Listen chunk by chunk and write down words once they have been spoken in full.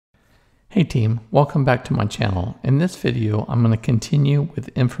Hey team, welcome back to my channel. In this video, I'm going to continue with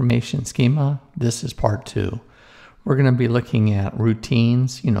information schema. This is part 2. We're going to be looking at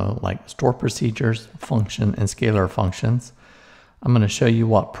routines, like store procedures, function, and scalar functions. I'm going to show you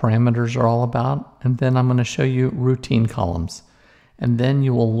what parameters are all about, and then I'm going to show you routine columns. And then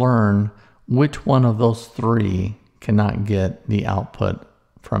you will learn which one of those three cannot get the output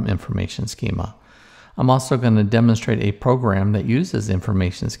from information schema. I'm also going to demonstrate a program that uses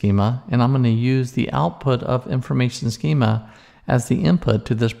information schema, and I'm going to use the output of information schema as the input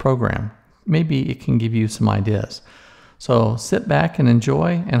to this program. Maybe it can give you some ideas. So sit back and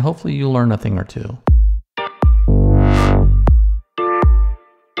enjoy, and hopefully you learn a thing or two.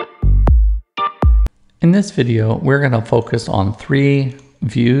 In this video, we're going to focus on 3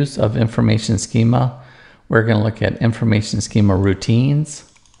 views of information schema. We're going to look at information schema routines,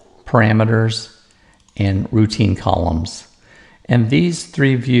 parameters, and routine columns. And these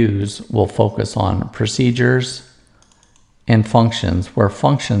 3 views will focus on procedures and functions, where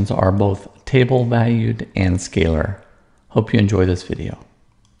functions are both table valued and scalar. Hope you enjoy this video.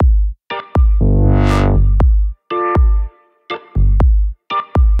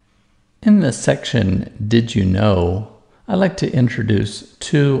 In this section, Did You Know?, I like to introduce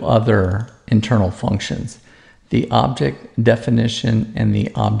 2 other internal functions, the object definition and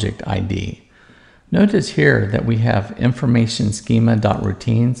the object ID. Notice here that we have information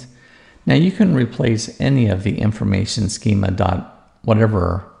schema.routines. Now you can replace any of the information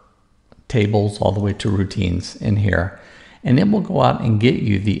schema.whatever tables all the way to routines in here, and it will go out and get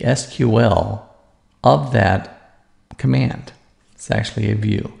you the SQL of that command. It's actually a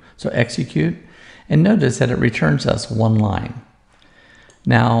view. So execute, and notice that it returns us 1 line.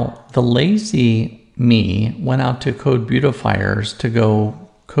 Now the lazy me went out to code beautifiers to go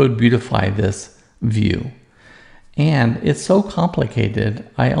code beautify this view, and it's so complicated.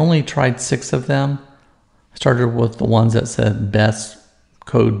 I only tried 6 of them. Started with the ones that said best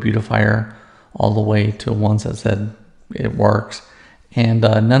code beautifier all the way to ones that said it works, and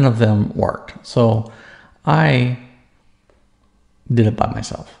none of them worked, so I did it by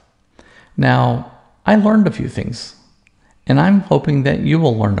myself. Now I learned a few things, and I'm hoping that you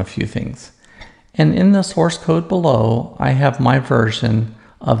will learn a few things. And in the source code below, I have my version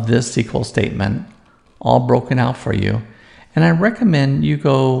of this SQL statement all broken out for you, and I recommend you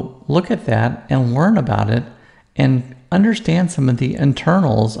go look at that and learn about it and understand some of the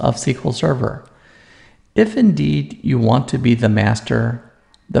internals of SQL Server. If indeed you want to be the master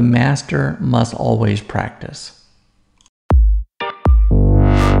must always practice.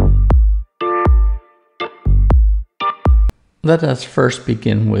 Let us first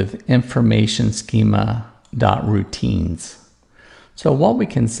begin with information schema.routines. So what we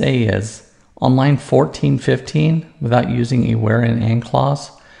can say is, on line 1415, without using a where and and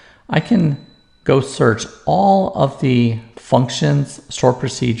clause, I can go search all of the functions, store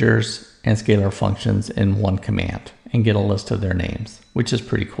procedures, and scalar functions in one command and get a list of their names, which is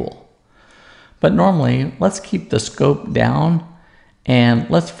pretty cool. But normally, let's keep the scope down, and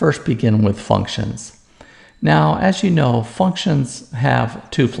let's first begin with functions. Now, as you know, functions have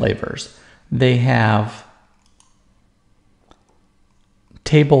 2 flavors. They have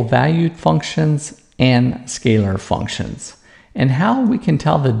table valued functions and scalar functions. And how we can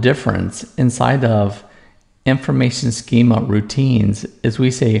tell the difference inside of information schema routines is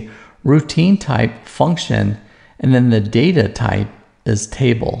we say routine type function, and then the data type is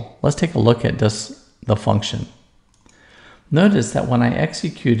table. Let's take a look at this, the function. Notice that when I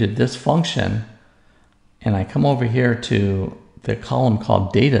executed this function and I come over here to the column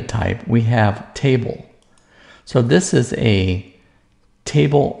called data type, we have table. So this is a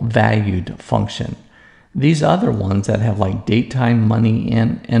table valued function. These other ones that have like date time, money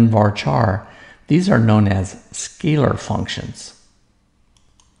in, and varchar, these are known as scalar functions.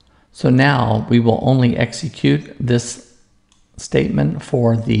 So now we will only execute this statement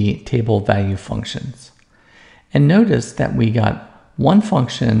for the table value functions. And notice that we got 1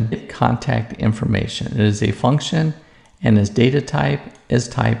 function, contact information. It is a function, and its data type is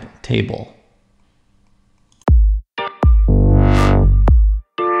type table.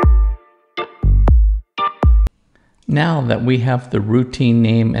 Now that we have the routine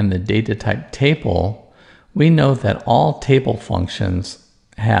name and the data type table, we know that all table functions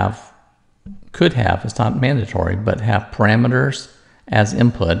could have, it's not mandatory, but have parameters as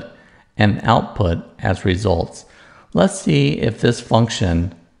input and output as results. Let's see if this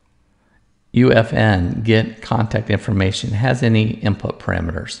function, UFN, get contact information, has any input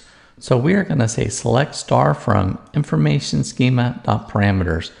parameters. So we are going to say select star from information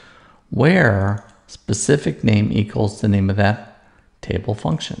schema.parameters, where specific name equals the name of that table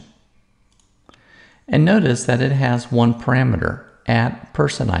function. And notice that it has one parameter,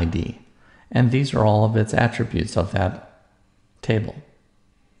 @person ID. And these are all of its attributes of that table.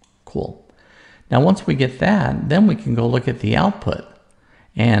 Cool. Now once we get that, then we can go look at the output.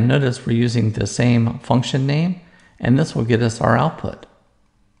 And notice we're using the same function name, and this will get us our output.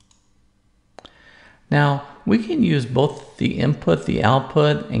 Now, we can use both the input, the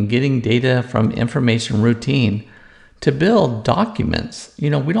output, and getting data from information routine to build documents. We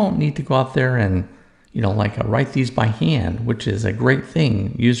don't need to go out there and, write these by hand, which is a great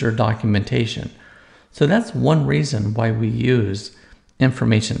thing, user documentation. So that's one reason why we use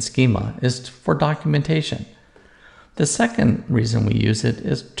Information Schema, is for documentation. The second reason we use it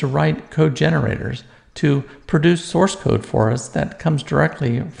is to write code generators to produce source code for us that comes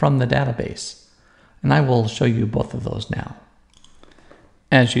directly from the database. And I will show you both of those now.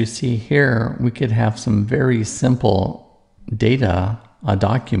 As you see here, we could have some very simple data, a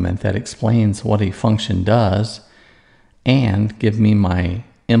document that explains what a function does, and give me my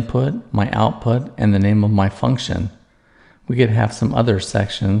input, my output, and the name of my function. We could have some other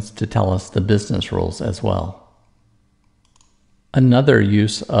sections to tell us the business rules as well. Another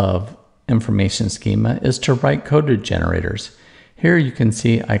use of Information Schema is to write code generators. Here you can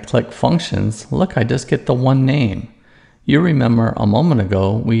see I click functions. Look, I just get the one name. You remember a moment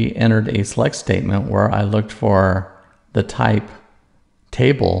ago we entered a select statement where I looked for the type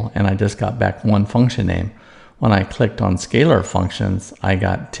table and I just got back one function name. When I clicked on scalar functions, I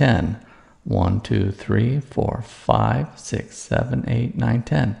got 10. 1, 2, 3, 4, 5, 6, 7, 8, 9,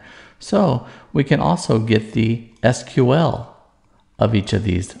 10. So we can also get the SQL of each of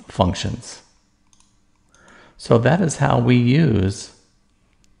these functions. So that is how we use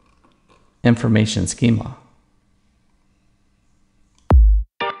Information Schema.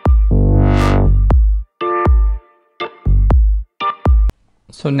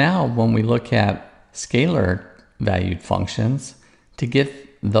 So now when we look at scalar-valued functions, to get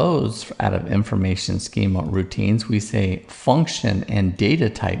those out of Information Schema routines, we say function and data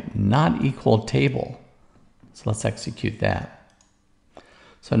type not equal table. So let's execute that.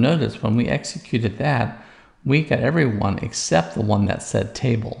 So notice when we executed that, we got everyone except the one that said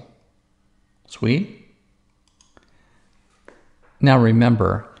table. Sweet. Now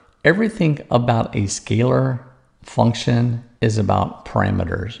remember, everything about a scalar function is about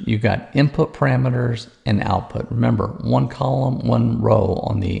parameters. You got input parameters and output. Remember, one column, one row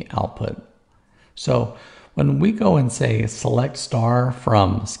on the output. So when we go and say select star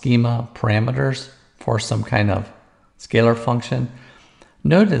from schema parameters for some kind of scalar function,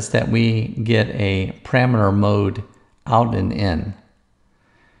 notice that we get a parameter mode out and in.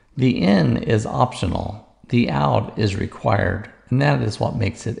 The in is optional. The out is required, and that is what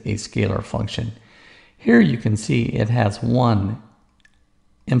makes it a scalar function. Here you can see it has one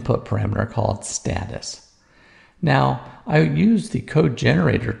input parameter called status. Now, I use the code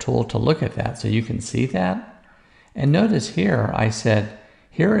generator tool to look at that so you can see that. And notice here I said,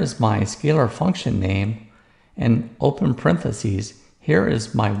 here is my scalar function name, and open parentheses, here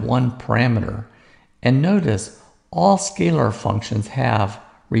is my one parameter. And notice all scalar functions have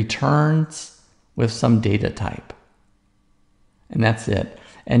returns with some data type. And that's it.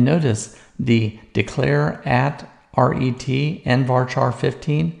 And notice the declare at ret and varchar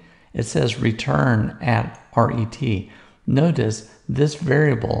 15, it says return at ret. Notice this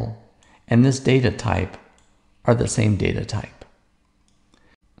variable and this data type are the same data type.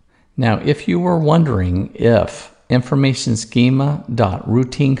 Now, if you were wondering if Information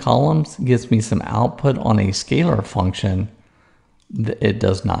Schema.routine columns gives me some output on a scalar function, it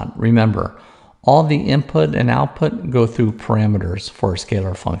does not. Remember, all the input and output go through parameters for a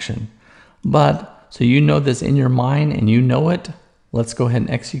scalar function. But, so you know this in your mind and you know it, let's go ahead and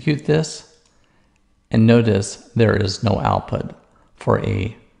execute this. And notice there is no output for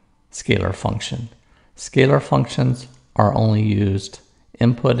a scalar function. Scalar functions are only used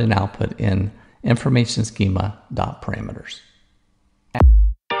input and output in Information Schema.parameters.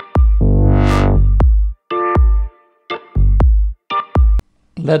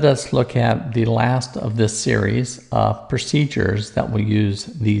 Let us look at the last of this series of procedures that will use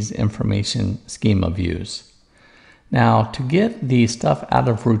these Information Schema views. Now, to get the stuff out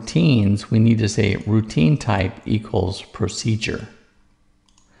of routines, we need to say routine type equals procedure.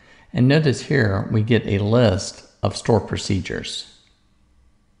 And notice here we get a list of store procedures.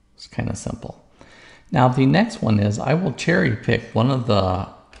 It's kind of simple. Now, the next one is I will cherry pick one of the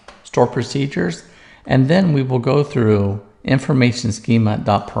store procedures, and then we will go through Information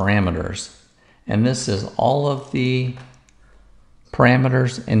Schema.parameters. And this is all of the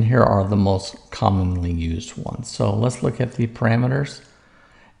parameters, and here are the most commonly used ones. So let's look at the parameters.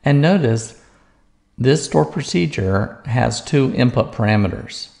 And notice this store procedure has two input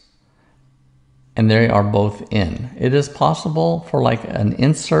parameters, and they are both in. It is possible for like an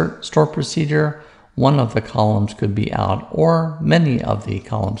insert store procedure, one of the columns could be out, or many of the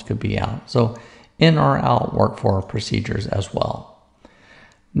columns could be out. So in or out work for procedures as well.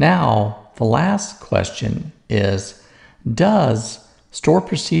 Now, the last question is, does store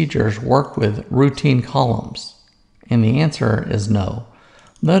procedures work with routine columns? And the answer is no.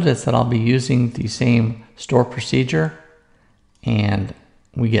 Notice that I'll be using the same store procedure and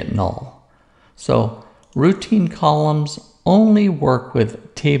we get null. So routine columns only work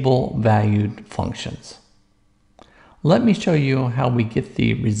with table valued functions. Let me show you how we get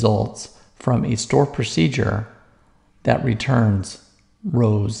the results from a store procedure that returns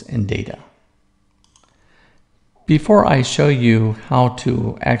rows and data. Before I show you how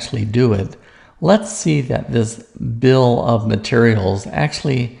to actually do it, let's see that this bill of materials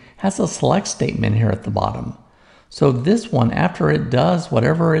actually has a select statement here at the bottom. So this one, after it does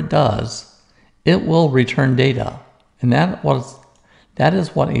whatever it does, it will return data. And that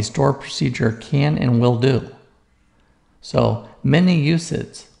is what a store procedure can and will do. So many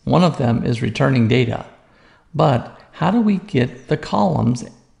uses. One of them is returning data. But how do we get the columns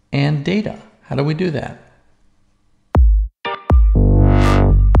and data? How do we do that?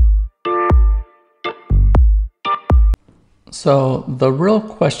 So the real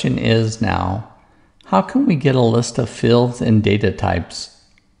question is now, how can we get a list of fields and data types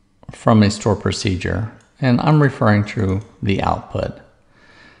from a store procedure? And I'm referring to the output.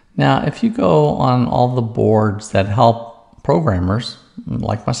 Now, if you go on all the boards that help programmers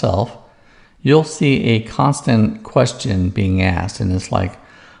like myself, you'll see a constant question being asked. And it's like,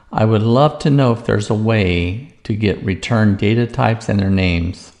 I would love to know if there's a way to get return data types and their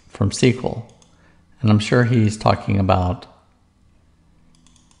names from SQL. And I'm sure he's talking about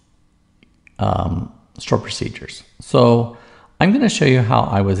store procedures. So I'm going to show you how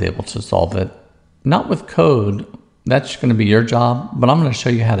I was able to solve it. Not with code, that's going to be your job, but I'm going to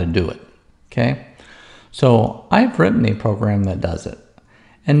show you how to do it. Okay. So I've written a program that does it.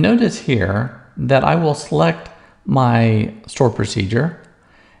 And notice here that I will select my store procedure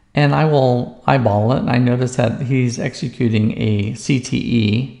and I will eyeball it. And I notice that he's executing a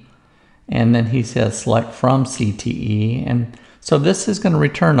CTE and then he says select from CTE. And so this is going to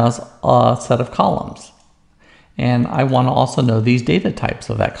return us a set of columns. And I want to also know these data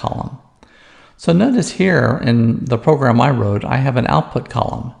types of that column. So notice here in the program I wrote, I have an output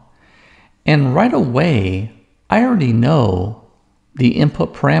column. And right away, I already know the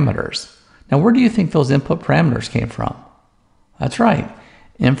input parameters. Now, where do you think those input parameters came from? That's right,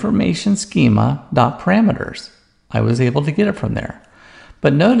 Information Schema.parameters. I was able to get it from there.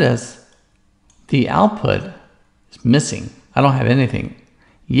 But notice the output is missing. I don't have anything.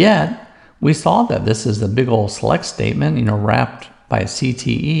 Yet, we saw that this is a big old select statement, wrapped by a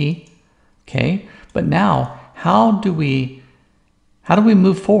CTE. Okay, but now how do we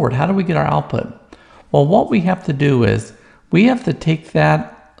move forward? How do we get our output? Well, what we have to do is we have to take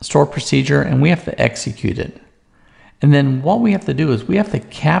that store procedure and we have to execute it. And then what we have to do is we have to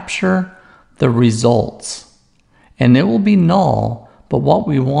capture the results. And it will be null, but what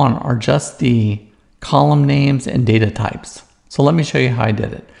we want are just the column names and data types. So let me show you how I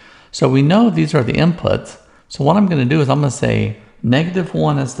did it. So we know these are the inputs. So what I'm going to do is I'm going to say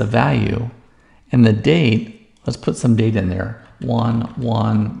 -1 is the value, and the date, let's put some date in there,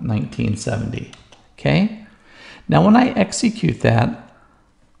 1/1/1970. Okay? Now when I execute that,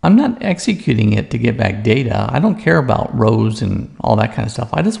 I'm not executing it to get back data. I don't care about rows and all that kind of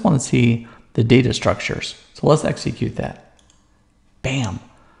stuff. I just want to see the data structures. So let's execute that. Bam!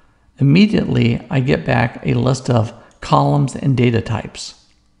 Immediately I get back a list of columns and data types.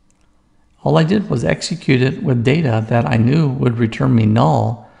 All I did was execute it with data that I knew would return me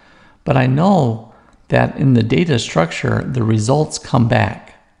null, but I know that in the data structure, the results come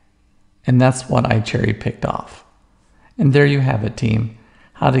back. And that's what I cherry picked off. And there you have it, team,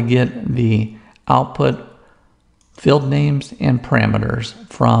 how to get the output, field names, and parameters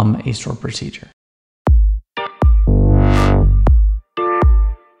from a store procedure.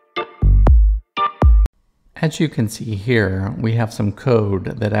 As you can see here, we have some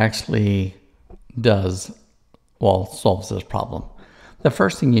code that actually solves this problem. The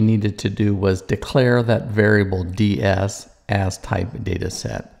first thing you needed to do was declare that variable ds as type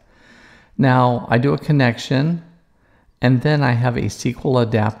dataset. Now I do a connection, and then I have a SQL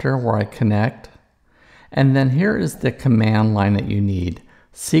adapter where I connect. And then here is the command line that you need.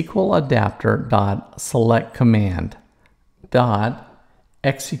 SQL adapter dot select command dot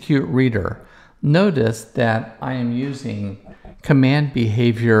execute reader. Notice that I am using command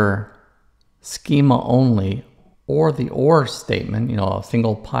behavior schema only, or the or statement, a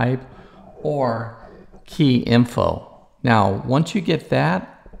single pipe, or key info. Now, once you get that,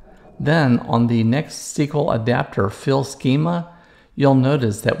 then on the next SQL adapter fill schema, you'll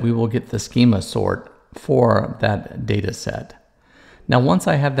notice that we will get the schema sort for that data set. Now, once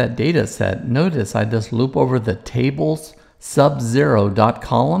I have that data set, notice I just loop over the tables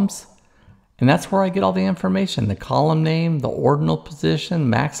sub0.columns, and that's where I get all the information, the column name, the ordinal position,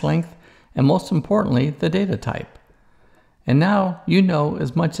 max length, and most importantly, the data type. And now you know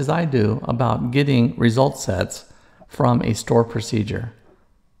as much as I do about getting result sets from a store procedure.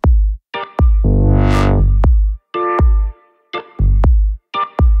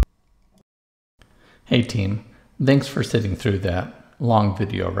 Hey team, thanks for sitting through that long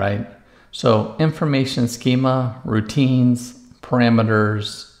video, right? So information schema, routines,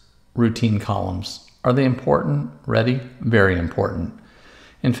 parameters, routine columns. Are they important? Ready? Very important.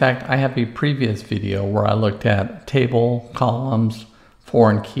 In fact, I have a previous video where I looked at table, columns,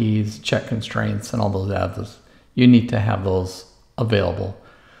 foreign keys, check constraints, and all those others. You need to have those available.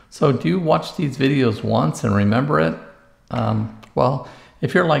 So do you watch these videos once and remember it? Well,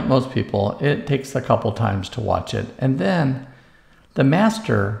 if you're like most people, it takes a couple times to watch it. And then the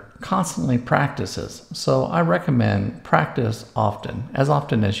master constantly practices. So I recommend practice often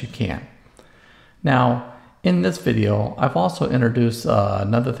as you can. Now, in this video, I've also introduced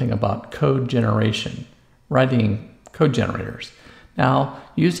another thing about code generation, writing code generators. Now,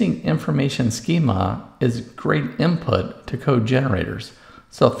 using information schema is great input to code generators.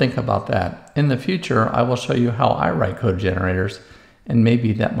 So think about that. In the future, I will show you how I write code generators, and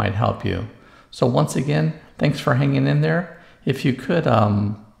maybe that might help you. So once again, thanks for hanging in there. If you could,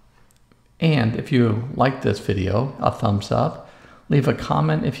 and if you like this video, a thumbs up, leave a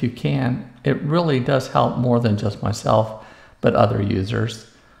comment if you can. It really does help more than just myself, but other users.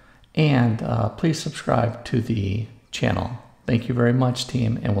 And please subscribe to the channel. Thank you very much,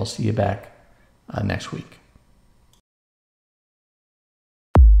 team, and we'll see you back next week.